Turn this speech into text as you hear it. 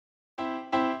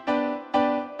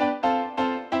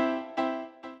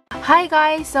Hi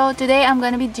guys, so today I'm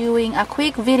gonna be doing a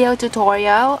quick video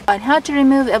tutorial on how to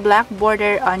remove a black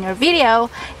border on your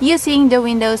video using the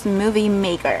Windows Movie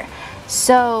Maker.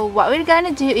 So what we're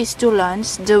gonna do is to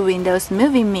launch the Windows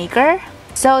Movie Maker.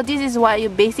 So this is what you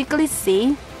basically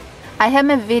see. I have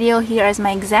my video here as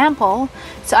my example.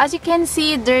 So as you can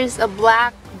see, there's a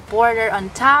black border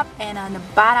on top and on the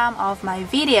bottom of my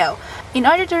video. In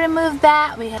order to remove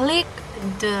that, we click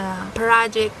the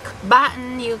project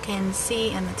button you can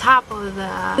see on the top of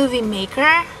the movie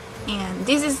maker, and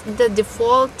this is the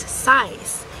default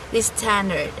size, this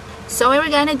standard. So what we're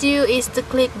gonna do is to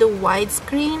click the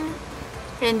widescreen,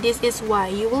 and this is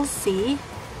what you will see.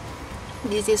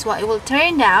 This is what it will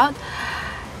turn out.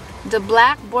 The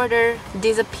black border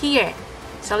disappeared.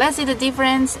 So let's see, the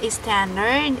difference is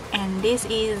standard and this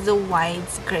is the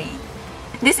widescreen.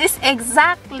 This is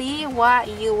exactly what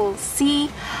you will see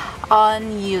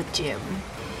on YouTube.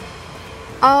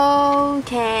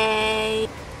 Okay,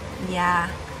 yeah,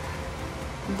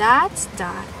 that's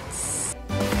that.